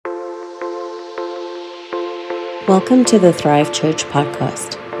Welcome to the Thrive Church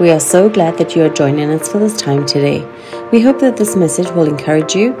podcast. We are so glad that you are joining us for this time today. We hope that this message will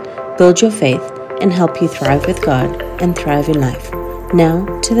encourage you, build your faith, and help you thrive with God and thrive in life.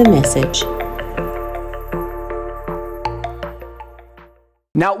 Now to the message.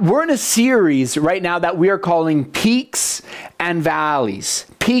 Now, we're in a series right now that we are calling Peaks and Valleys.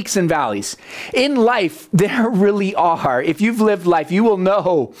 Peaks and valleys. In life, there really are. If you've lived life, you will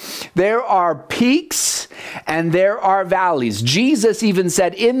know there are peaks and there are valleys. Jesus even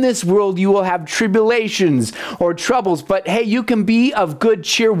said, in this world you will have tribulations or troubles, but hey, you can be of good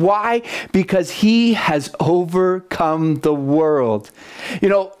cheer. Why? Because he has overcome the world. You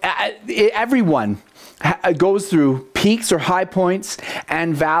know, everyone goes through peaks or high points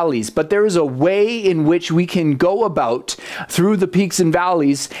and valleys, but there is a way in which we can go about through the peaks and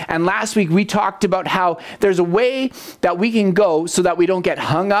valleys. And last week we talked about how there's a way that we can go so that we don't get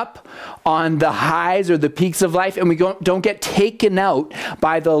hung up on the highs or the peaks of life, and we don't get taken out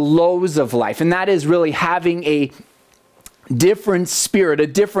by the lows of life. And that is really having a different spirit, a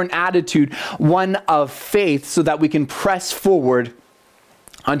different attitude, one of faith, so that we can press forward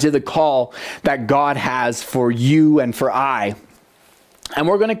unto the call that God has for you and for I. And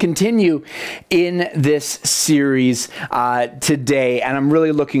we're going to continue in this series today, and I'm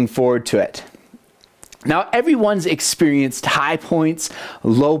really looking forward to it. Now, everyone's experienced high points,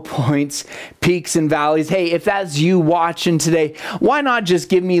 low points, peaks and valleys. Hey, if that's you watching today, why not just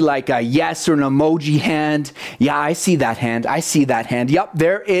give me like a yes or an emoji hand? Yeah, I see that hand. I see that hand. Yep,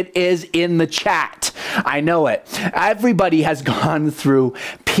 there it is in the chat. I know it. Everybody has gone through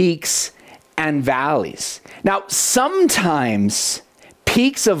peaks and valleys. Now, sometimes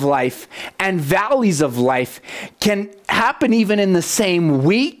peaks of life and valleys of life can happen even in the same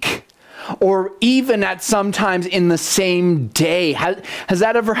week, or even at sometimes in the same day. Has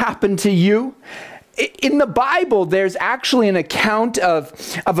that ever happened to you? In the Bible, there's actually an account of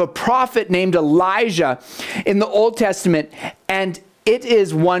a prophet named Elijah in the Old Testament, and it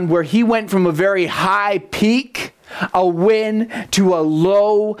is one where he went from a very high peak, a win, to a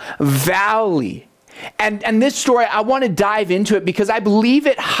low valley. And this story, I want to dive into it because I believe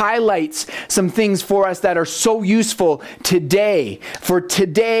it highlights some things for us that are so useful today. For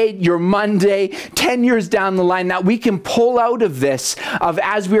today, your Monday, 10 years down the line, that we can pull out of this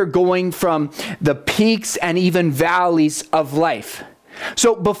as we're going from the peaks and even valleys of life.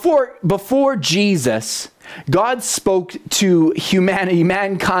 So before Jesus, God spoke to humanity,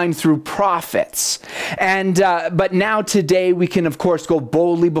 mankind, through prophets. But now today we can, of course, go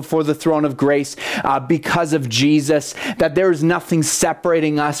boldly before the throne of grace because of Jesus, that there is nothing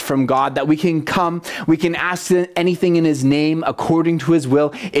separating us from God, that we can come, we can ask anything in his name according to his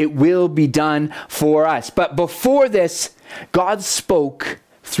will. It will be done for us. But before this, God spoke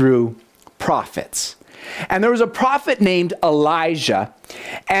through prophets. And there was a prophet named Elijah.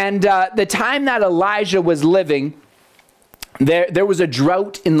 And the time that Elijah was living, there was a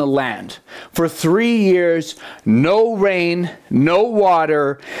drought in the land. For 3 years, no rain, no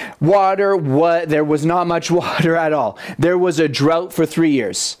water. There was not much water at all. There was a drought for 3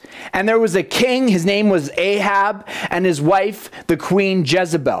 years. And there was a king, his name was Ahab, and his wife, the queen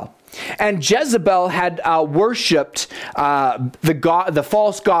Jezebel. And Jezebel had worshipped the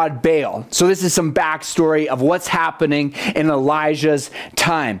false god Baal. So this is some backstory of what's happening in Elijah's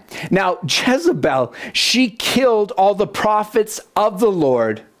time. Now, Jezebel, she killed all the prophets of the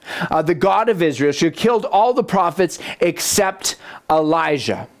Lord, the God of Israel. She killed all the prophets except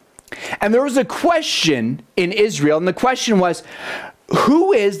Elijah. And there was a question in Israel, and the question was,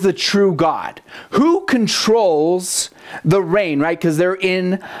 who is the true God? Who controls the rain, right? Because they're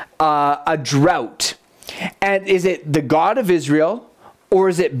in a drought. And is it the God of Israel or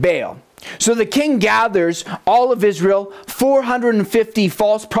is it Baal? So the king gathers all of Israel, 450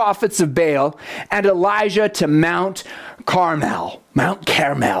 false prophets of Baal, and Elijah to Mount Carmel. Mount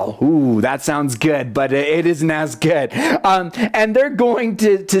Carmel. Ooh, that sounds good, but it isn't as good. And they're going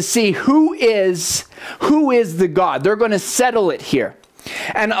to see who is the God. They're going to settle it here.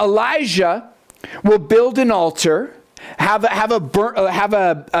 And Elijah will build an altar, have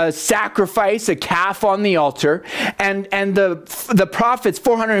a sacrifice, a calf on the altar, and the prophets,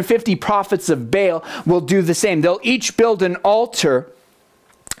 450 prophets of Baal, will do the same. They'll each build an altar,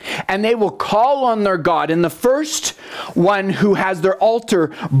 and they will call on their God. And the first one who has their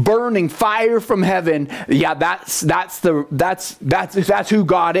altar burning fire from heaven, yeah, that's who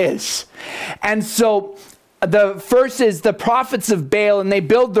God is. And so the first is the prophets of Baal, and they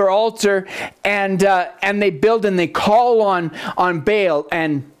build their altar, and they call on Baal,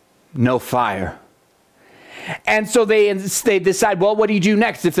 and no fire. And so they decide, well, what do you do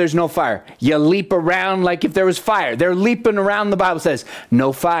next if there's no fire? You leap around like if there was fire. They're leaping around, the Bible says,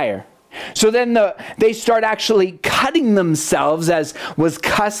 no fire. So then they start actually cutting themselves as was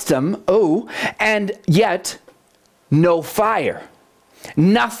custom. And yet no fire.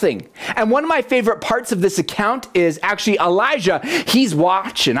 Nothing. And one of my favorite parts of this account is actually Elijah. He's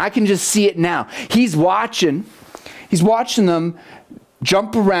watching. I can just see it now. He's watching. He's watching them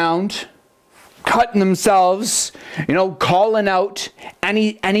jump around, cutting themselves, calling out. And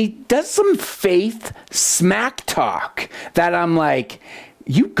he does some faith smack talk that I'm like,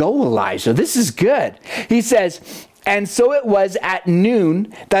 you go, Elijah. This is good. He says, and so it was at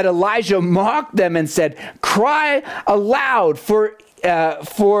noon that Elijah mocked them and said, cry aloud, for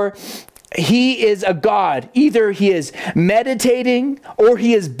he is a God. Either he is meditating, or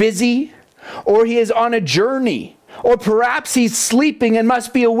he is busy, or he is on a journey, or perhaps he's sleeping and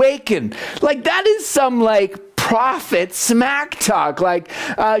must be awakened. Like, that is some prophet smack talk.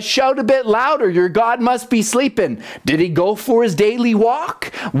 Shout a bit louder, your God must be sleeping. Did he go for his daily walk?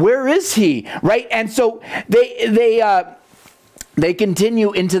 Where is he? Right? And so they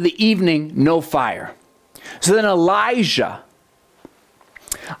continue into the evening, no fire. So then Elijah,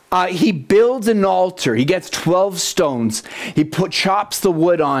 he builds an altar. He gets 12 stones. He chops the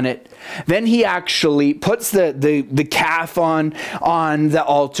wood on it. Then he actually puts the calf on the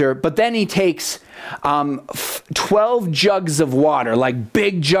altar. But then he takes 12 jugs of water, like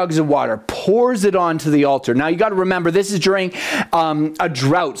big jugs of water, pours it onto the altar. Now you got to remember, this is during a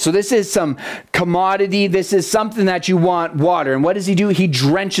drought. So this is some commodity. This is something that you want water. And what does he do? He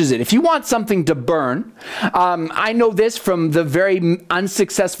drenches it. If you want something to burn, I know this from the very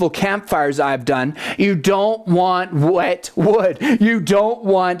unsuccessful campfires I've done. You don't want wet wood. You don't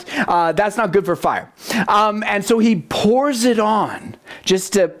want, that's not good for fire. And so he pours it on,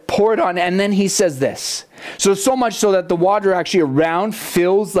 just to pour it on. And then he says this. So much so that the water actually around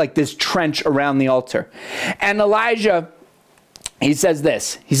fills like this trench around the altar. And Elijah, he says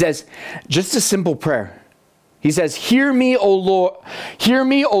this. He says, just a simple prayer. He says, hear me, O Lord, hear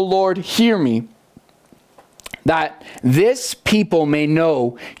me, O Lord, hear me, that this people may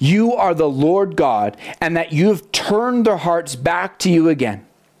know you are the Lord God, and that you have turned their hearts back to you again.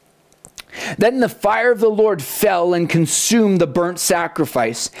 Then the fire of the Lord fell and consumed the burnt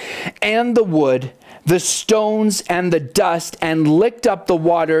sacrifice and the wood, the stones and the dust, and licked up the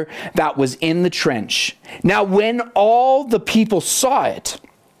water that was in the trench. Now when all the people saw it,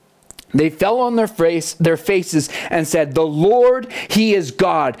 they fell on their faces and said, the Lord, he is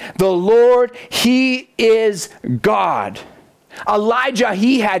God. The Lord, he is God. Elijah,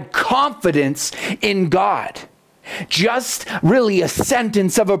 he had confidence in God. Just really a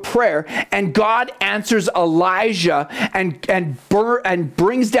sentence of a prayer, and God answers Elijah and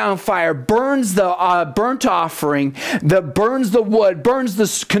brings down fire, burns the burnt offering, burns the wood,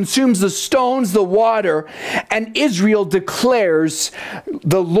 consumes the stones, the water, and Israel declares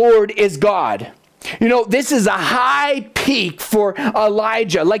the Lord is God. This is a high peak for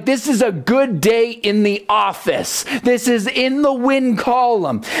Elijah. This is a good day in the office. This is in the win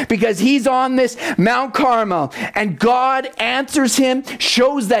column, because he's on this Mount Carmel and God answers him,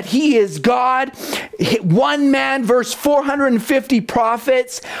 shows that he is God. One man versus 450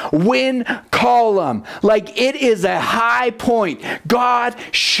 prophets, win column. It is a high point. God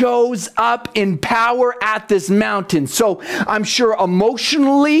shows up in power at this mountain. So I'm sure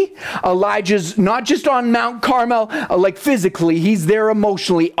emotionally, Elijah's not just on Mount Carmel, physically, he's there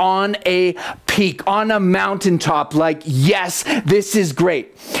emotionally on a peak, on a mountaintop, yes, this is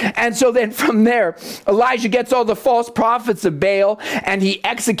great. And so then from there, Elijah gets all the false prophets of Baal and he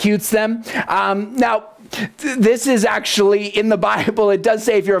executes them. Now, this is actually in the Bible. It does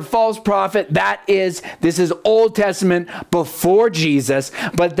say if you're a false prophet, this is Old Testament before Jesus,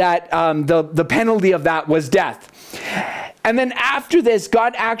 but that the penalty of that was death. And then after this,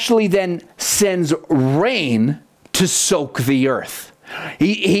 God actually then sends rain to soak the earth.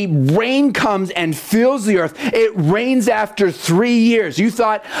 Rain comes and fills the earth. It rains after 3 years. You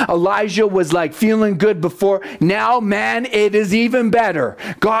thought Elijah was feeling good before. Now, man, it is even better.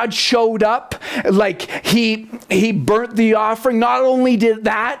 God showed up. He burnt the offering. Not only did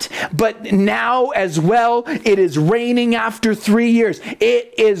that, but now as well, it is raining after 3 years.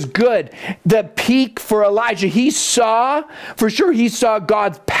 It is good. The peak for Elijah, he saw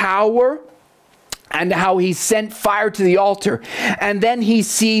God's power and how he sent fire to the altar. And then he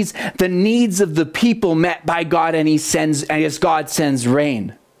sees the needs of the people met by God, and God sends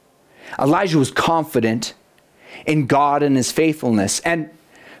rain. Elijah was confident in God and his faithfulness. And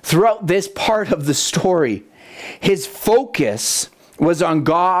throughout this part of the story, his focus was on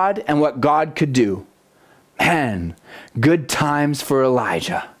God and what God could do. Man, good times for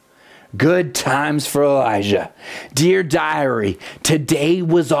Elijah. Good times for Elijah. Dear diary, today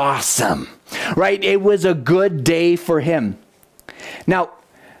was awesome, right? It was a good day for him. Now,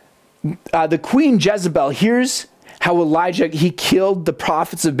 the queen Jezebel, here's how Elijah, he killed the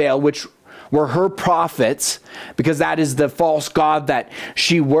prophets of Baal, which were her prophets, because that is the false god that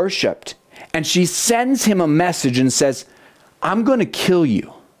she worshipped. And she sends him a message and says, I'm going to kill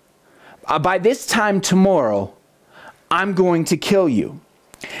you. By this time tomorrow, I'm going to kill you.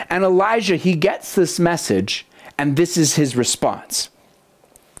 And Elijah, he gets this message, and this is his response.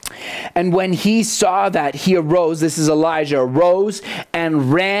 And when he saw that, he arose, this is Elijah, arose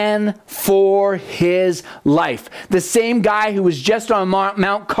and ran for his life. The same guy who was just on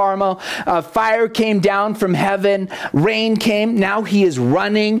Mount Carmel, fire came down from heaven, rain came, now he is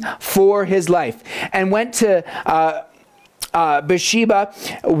running for his life. And went to Beersheba,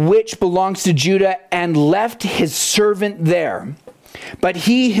 which belongs to Judah, and left his servant there. But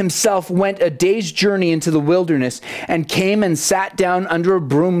he himself went a day's journey into the wilderness and came and sat down under a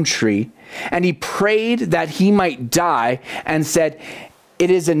broom tree. And he prayed that he might die and said, it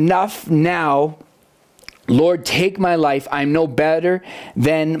is enough now. Lord, take my life. I'm no better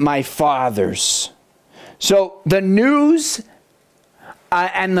than my fathers. So the news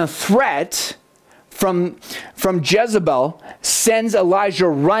and the threat from Jezebel sends Elijah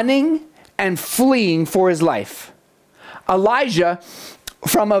running and fleeing for his life. Elijah,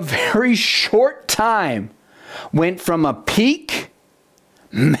 from a very short time, went from a peak,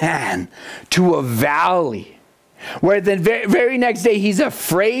 man, to a valley, where the very next day he's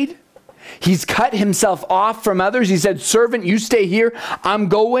afraid. He's cut himself off from others. He said, servant, you stay here. I'm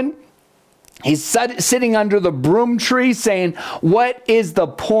going. He's sitting under the broom tree saying, what is the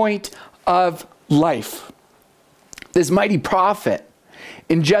point of life? This mighty prophet,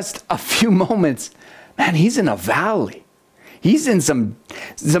 in just a few moments, man, he's in a valley. He's in some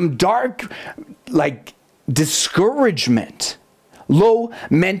dark, like, discouragement. Low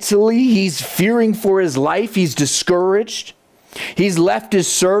mentally, he's fearing for his life. He's discouraged. He's left his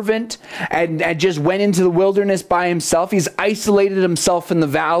servant and just went into the wilderness by himself. He's isolated himself in the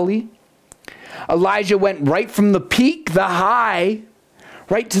valley. Elijah went right from the peak, the high,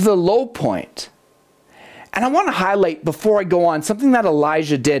 right to the low point. And I want to highlight, before I go on, something that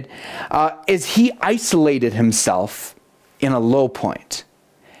Elijah did is he isolated himself in a low point.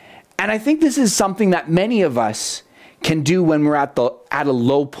 And I think this is something that many of us can do when we're at a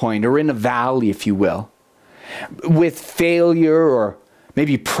low point, or in a valley, if you will, with failure or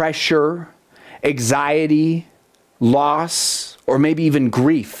maybe pressure, anxiety, loss, or maybe even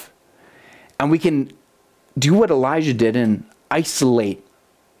grief. And we can do what Elijah did and isolate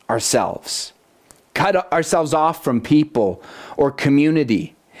ourselves, cut ourselves off from people or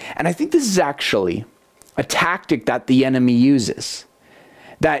community. And I think this is actually a tactic that the enemy uses,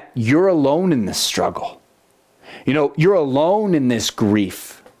 that you're alone in this struggle. You know, you're alone in this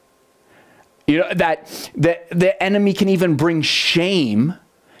grief. You know, that the enemy can even bring shame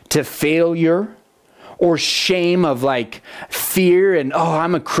to failure, or shame of like fear and, oh,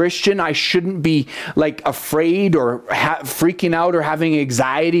 I'm a Christian, I shouldn't be like afraid or freaking out or having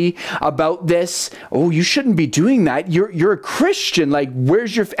anxiety about this. Oh, you shouldn't be doing that. You're a Christian. Like,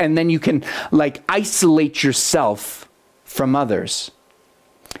 where's your, and then you can like isolate yourself from others.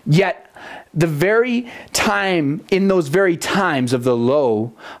 Yet the very time, in those very times of the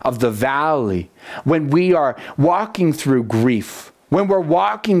low, of the valley, when we are walking through grief, when we're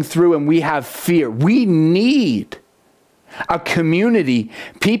walking through and we have fear, we need a community,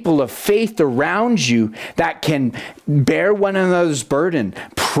 people of faith around you that can bear one another's burden,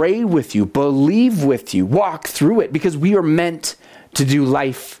 pray with you, believe with you, walk through it, because we are meant to do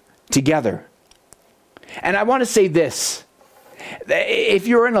life together. And I want to say this, if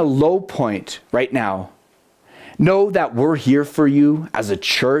you're in a low point right now, know that we're here for you as a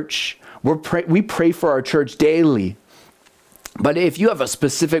church. We pray for our church daily. But if you have a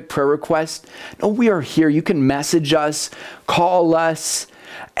specific prayer request, no, we are here. You can message us, call us,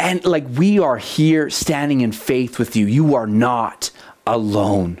 and like, we are here standing in faith with you. You are not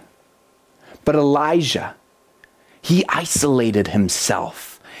alone. But Elijah, he isolated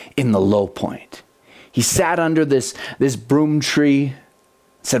himself in the low point. He sat under this broom tree,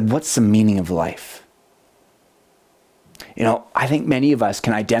 said, what's the meaning of life? You know, I think many of us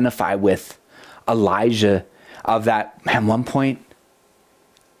can identify with Elijah, of that, at one point,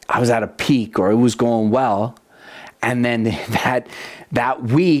 I was at a peak, or it was going well, and then that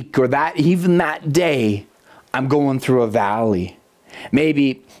week, or even that day, I'm going through a valley.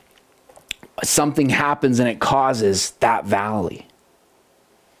 Maybe something happens and it causes that valley.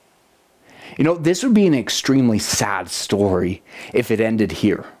 You know, this would be an extremely sad story if it ended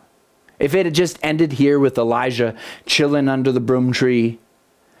here. If it had just ended here with Elijah chilling under the broom tree,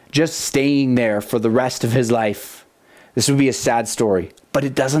 just staying there for the rest of his life, this would be a sad story. But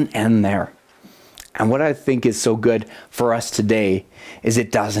it doesn't end there. And what I think is so good for us today is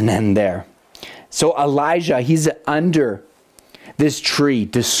it doesn't end there. So Elijah, he's under this tree,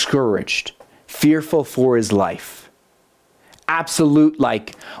 discouraged, fearful for his life. Absolute,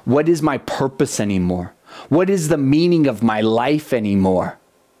 like, what is my purpose anymore? What is the meaning of my life anymore?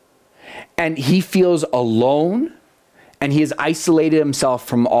 And he feels alone, and he has isolated himself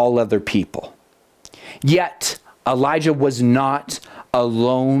from all other people. Yet, Elijah was not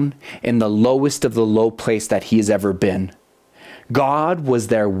alone in the lowest of the low place that he has ever been. God was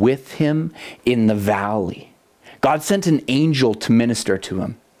there with him in the valley. God sent an angel to minister to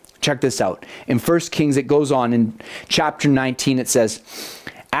him. Check this out. In 1 Kings, it goes on in chapter 19, it says,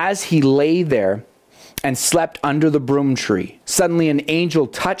 as he lay there and slept under the broom tree, suddenly an angel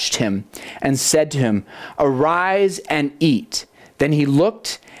touched him and said to him, arise and eat. Then he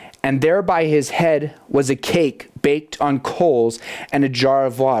looked, and there by his head was a cake baked on coals and a jar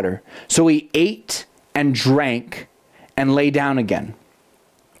of water. So he ate and drank and lay down again.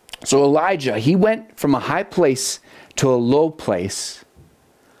 So Elijah, he went from a high place to a low place.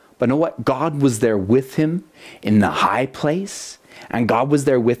 But know what? God was there with him in the high place, and God was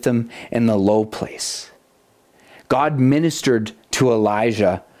there with him in the low place. God ministered to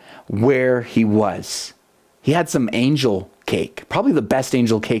Elijah where he was. He had some angel cake, probably the best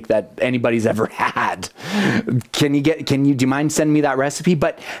angel cake that anybody's ever had. Do you mind sending me that recipe?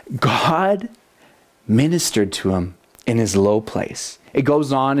 But God ministered to him in his low place. It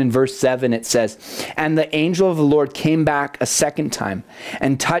goes on in verse 7, it says, and the angel of the Lord came back a second time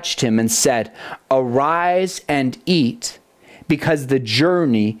and touched him and said, arise and eat, because the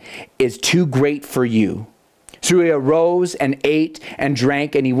journey is too great for you. So he arose and ate and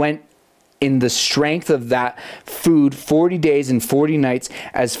drank, and he went in the strength of that food 40 days and 40 nights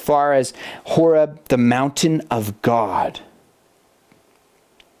as far as Horeb, the mountain of God.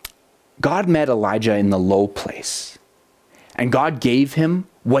 God met Elijah in the low place. And God gave him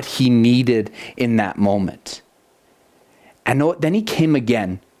what he needed in that moment. And then he came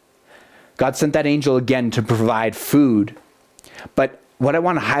again. God sent that angel again to provide food. But what I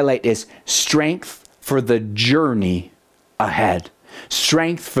want to highlight is strength for the journey ahead.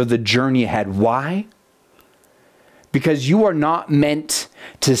 Strength for the journey ahead. Why? Because you are not meant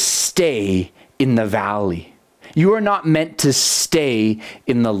to stay in the valley. You are not meant to stay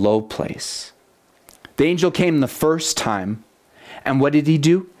in the low place. The angel came the first time, and what did he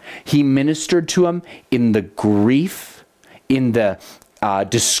do? He ministered to him in the grief, in the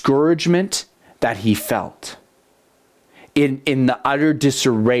discouragement that he felt, in the utter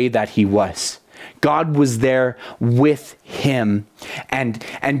disarray that he was. God was there with him and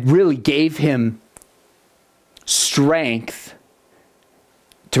really gave him strength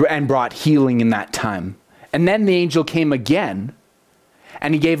and brought healing in that time. And then the angel came again,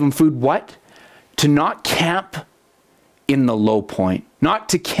 and he gave him food. What? To not camp in the low point, not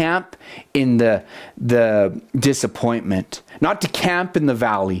to camp in the disappointment, not to camp in the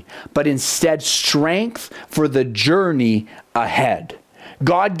valley, but instead strength for the journey ahead.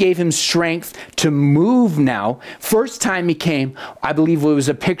 God gave him strength to move now. First time he came, I believe it was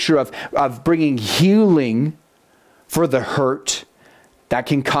a picture of bringing healing for the hurt that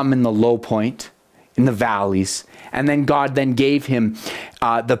can come in the low point, in the valleys. And then God then gave him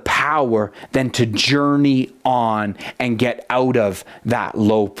the power then to journey on and get out of that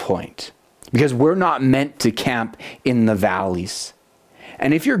low point. Because we're not meant to camp in the valleys.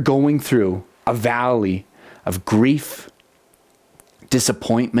 And if you're going through a valley of grief,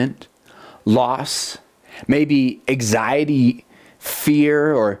 disappointment, loss, maybe anxiety,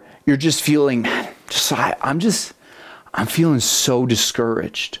 fear, or you're just feeling, man, I'm feeling so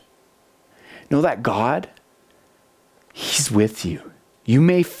discouraged. Know that God, he's with you. You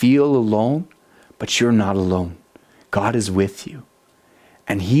may feel alone, but you're not alone. God is with you.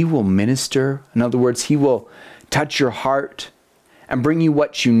 And he will minister. In other words, he will touch your heart and bring you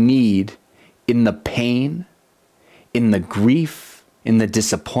what you need in the pain, in the grief, in the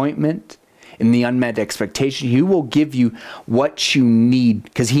disappointment, in the unmet expectation. He will give you what you need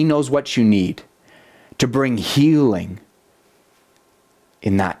because he knows what you need to bring healing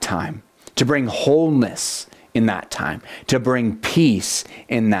in that time, to bring wholeness in that time, to bring peace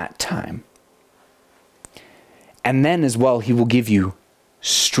in that time. And then as well, he will give you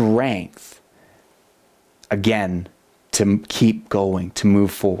strength again to keep going, to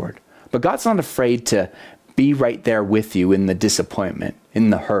move forward. But God's not afraid to be right there with you in the disappointment, in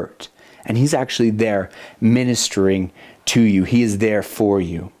the hurt, And he's actually there ministering to you. He is there for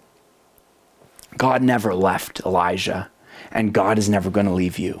you. God never left Elijah, and God is never going to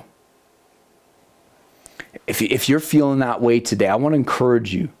leave you. If you're feeling that way today, I want to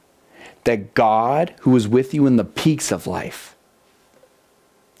encourage you that God, who is with you in the peaks of life,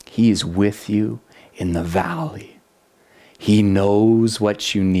 he is with you in the valley. He knows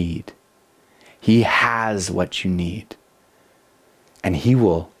what you need. He has what you need. And he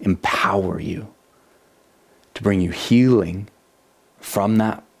will empower you to bring you healing from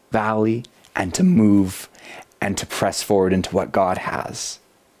that valley and to move and to press forward into what God has.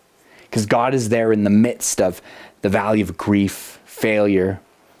 Because God is there in the midst of the valley of grief, failure,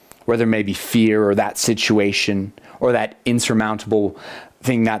 where there may be fear or that situation or that insurmountable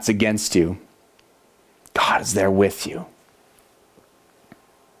thing that's against you. God is there with you.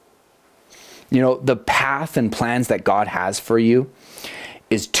 You know, the path and plans that God has for you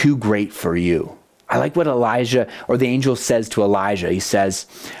is too great for you. I like what Elijah, or the angel says to Elijah. He says,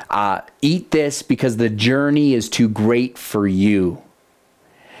 eat this because the journey is too great for you.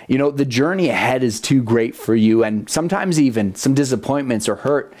 You know, the journey ahead is too great for you, and sometimes even some disappointments or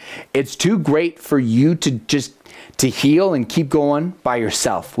hurt. It's too great for you to heal and keep going by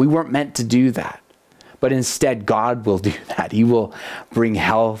yourself. We weren't meant to do that. But instead, God will do that. He will bring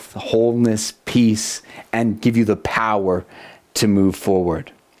health, wholeness, peace, and give you the power to move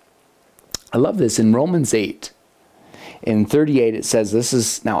forward. I love this in Romans 8. In 38, it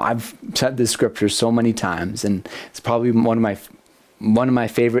says, now I've said this scripture so many times, and it's probably one of my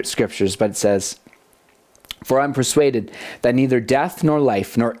favorite scriptures, but it says, "For I'm persuaded that neither death nor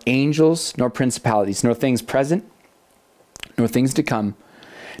life, nor angels, nor principalities, nor things present, nor things to come,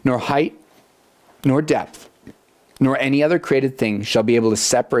 nor height, nor depth, nor any other created thing shall be able to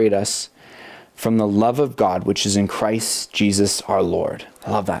separate us from the love of God, which is in Christ Jesus our Lord."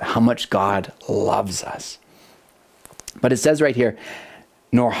 I love that, how much God loves us. But it says right here,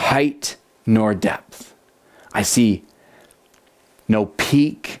 nor height nor depth. I see no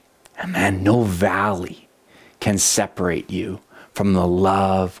peak and man, no valley can separate you from the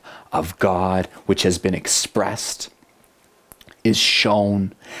love of God, which has been expressed, is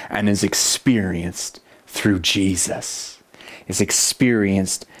shown, and is experienced through Jesus. Is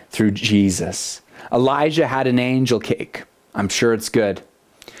experienced through Jesus. Elijah had an angel cake. I'm sure it's good.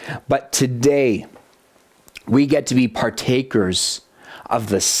 But today, we get to be partakers of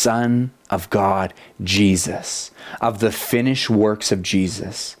the Son of God, Jesus, of the finished works of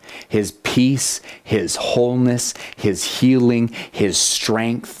Jesus, his peace, his wholeness, his healing, his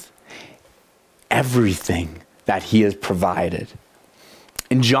strength, everything that he has provided.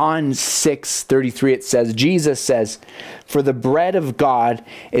 In John 6:33, it says, Jesus says, "For the bread of God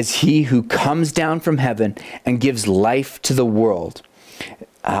is he who comes down from heaven and gives life to the world."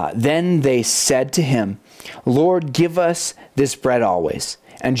 Then they said to him, "Lord, give us this bread always."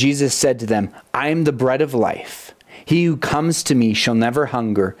 And Jesus said to them, "I am the bread of life. He who comes to me shall never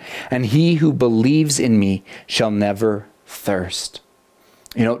hunger, and he who believes in me shall never thirst."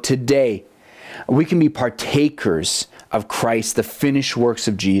 You know, today, we can be partakers of Christ, the finished works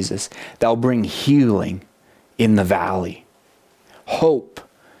of Jesus, that will bring healing in the valley, hope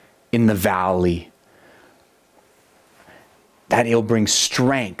in the valley, that he'll bring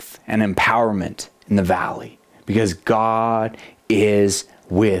strength and empowerment in the valley, because God is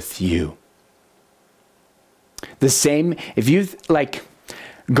with you. The same, if you, like,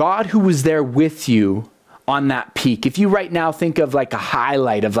 God who was there with you on that peak, if you right now think of like a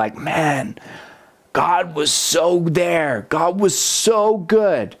highlight of like, man, God was so there. God was so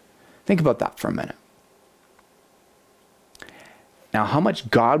good. Think about that for a minute. Now, how much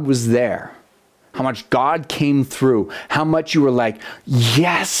God was there, how much God came through, how much you were like,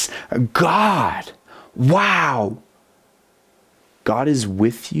 yes, God, wow. God is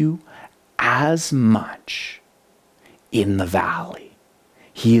with you as much in the valley.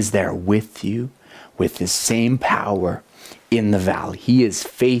 He is there with you with his same power in the valley. He is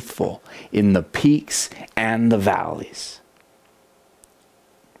faithful in the peaks and the valleys.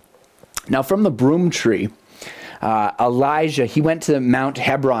 Now, from the broom tree, Elijah, he went to Mount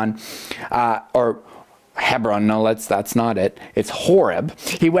Hebron, or Hebron, no, that's not it. It's Horeb.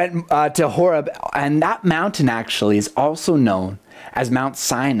 He went to Horeb, and that mountain actually is also known as Mount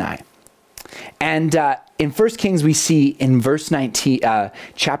Sinai. And in 1 Kings, we see in verse 19,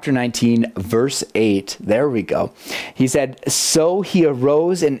 chapter 19, verse 8, there we go. He said, "So he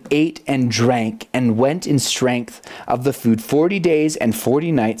arose and ate and drank and went in strength of the food 40 days and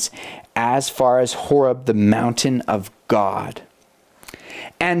 40 nights as far as Horeb, the mountain of God."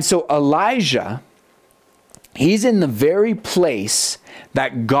 And so Elijah, He's in the very place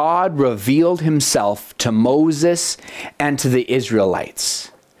that God revealed himself to Moses and to the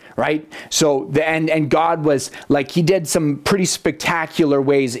Israelites, right? So, and God was like, he did some pretty spectacular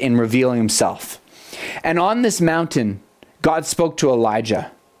ways in revealing himself. And on this mountain, God spoke to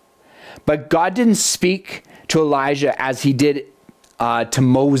Elijah. But God didn't speak to Elijah as he did to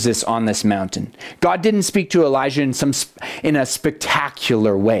Moses on this mountain. God didn't speak to Elijah in a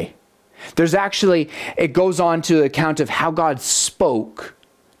spectacular way. There's actually, it goes on to the account of how God spoke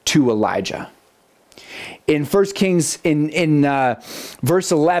to Elijah. In 1 Kings, in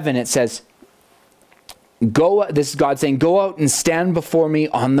verse 11, it says, this is God saying, "Go out and stand before me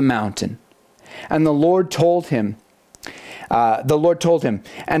on the mountain." And the Lord told him,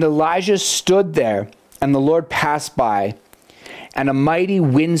 and Elijah stood there, and the Lord passed by, and a mighty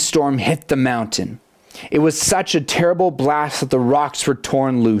windstorm hit the mountain. It was such a terrible blast that the rocks were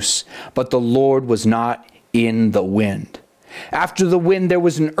torn loose, but the Lord was not in the wind. After the wind there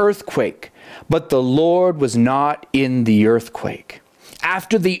was an earthquake, but the Lord was not in the earthquake.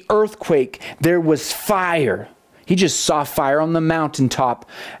 After the earthquake there was fire. He just saw fire on the mountaintop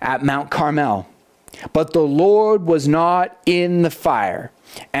at Mount Carmel. But the Lord was not in the fire.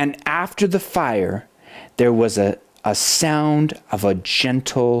 And after the fire there was a sound of a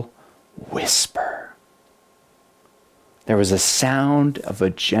gentle whisper. There was a sound of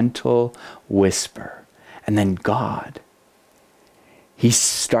a gentle whisper. And then God, he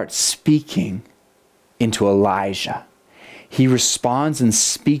starts speaking into Elijah. He responds and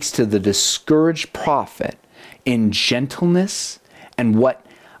speaks to the discouraged prophet in gentleness and what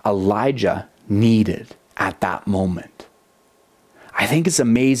Elijah needed at that moment. I think it's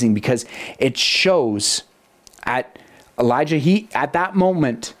amazing because it shows at Elijah, at that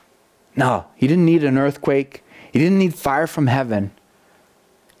moment, no, he didn't need an earthquake. He didn't need fire from heaven.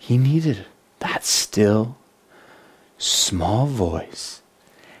 He needed that still, small voice,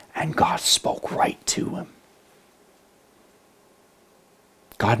 and God spoke right to him.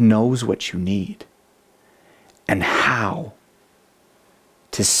 God knows what you need and how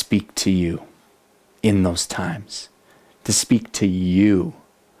to speak to you in those times, to speak to you.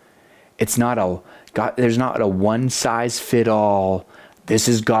 It's not there's not a one-size-fit-all, this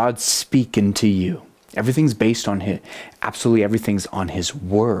is God speaking to you. Everything's based on absolutely everything's on his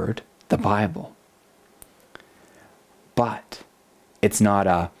word, the Bible. But it's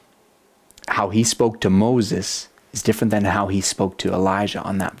not how he spoke to Moses is different than how he spoke to Elijah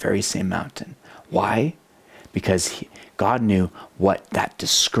on that very same mountain. Why? Because God knew what that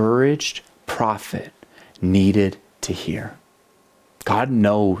discouraged prophet needed to hear. God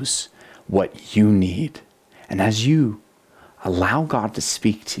knows what you need. And as you allow God to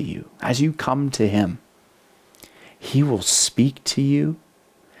speak to you, as you come to him, he will speak to you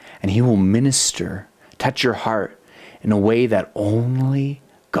and he will minister, touch your heart in a way that only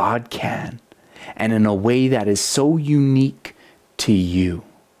God can, and in a way that is so unique to you.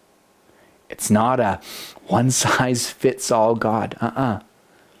 It's not a one-size-fits-all God.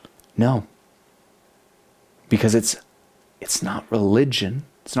 No. Because it's not religion.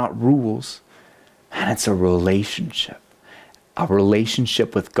 It's not rules. Man, it's a relationship. A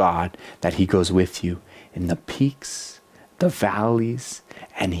relationship with God that he goes with you in the peaks, the valleys,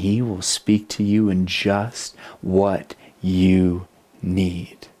 and he will speak to you in just what you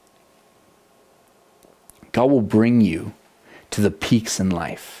need. God will bring you to the peaks in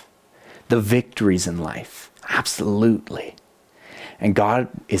life, the victories in life. Absolutely. And God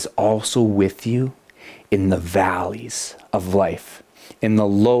is also with you in the valleys of life. In the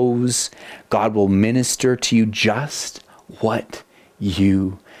lows, God will minister to you just what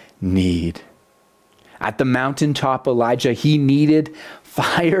you need. At the mountaintop, Elijah, he needed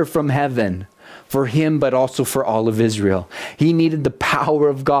fire from heaven for him, but also for all of Israel. He needed the power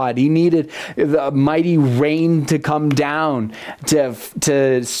of God. He needed the mighty rain to come down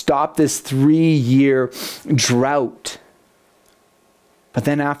to stop this 3-year drought. But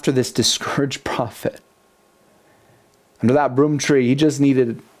then after this discouraged prophet, under that broom tree, he just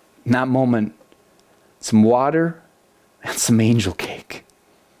needed, in that moment, some water and some angel cake.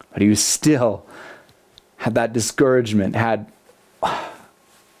 But he was still had that discouragement,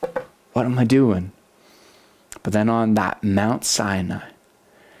 what am I doing? But then on that Mount Sinai,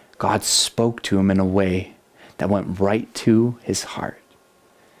 God spoke to him in a way that went right to his heart.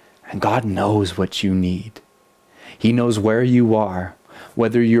 And God knows what you need. He knows where you are,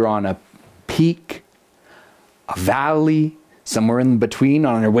 whether you're on a peak, a valley, somewhere in between,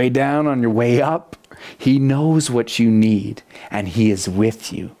 on your way down, on your way up. He knows what you need, and he is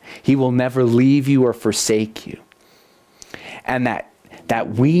with you. He will never leave you or forsake you. And that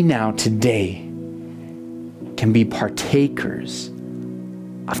we now today can be partakers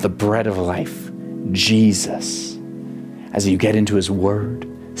of the bread of life, Jesus. As you get into his word,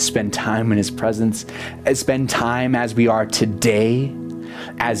 spend time in his presence, spend time as we are today,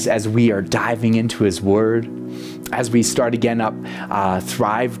 as we are diving into his word, as we start again up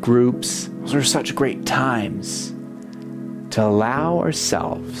Thrive groups. Those are such great times to allow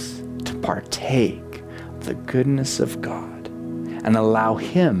ourselves to partake of the goodness of God and allow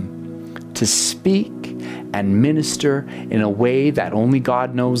him to speak and minister in a way that only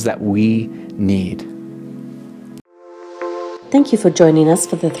God knows that we need. Thank you for joining us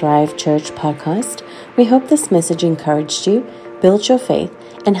for the Thrive Church podcast. We hope this message encouraged you, built your faith,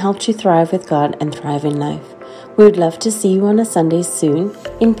 and helped you thrive with God and thrive in life. We would love to see you on a Sunday soon,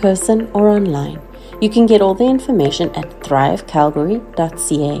 in person or online. You can get all the information at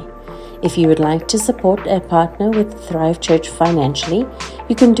thrivecalgary.ca. If you would like to support and partner with Thrive Church financially,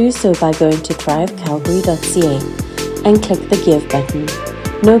 you can do so by going to thrivecalgary.ca and click the Give button.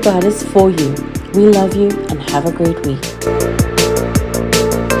 Know God is for you. We love you and have a great week.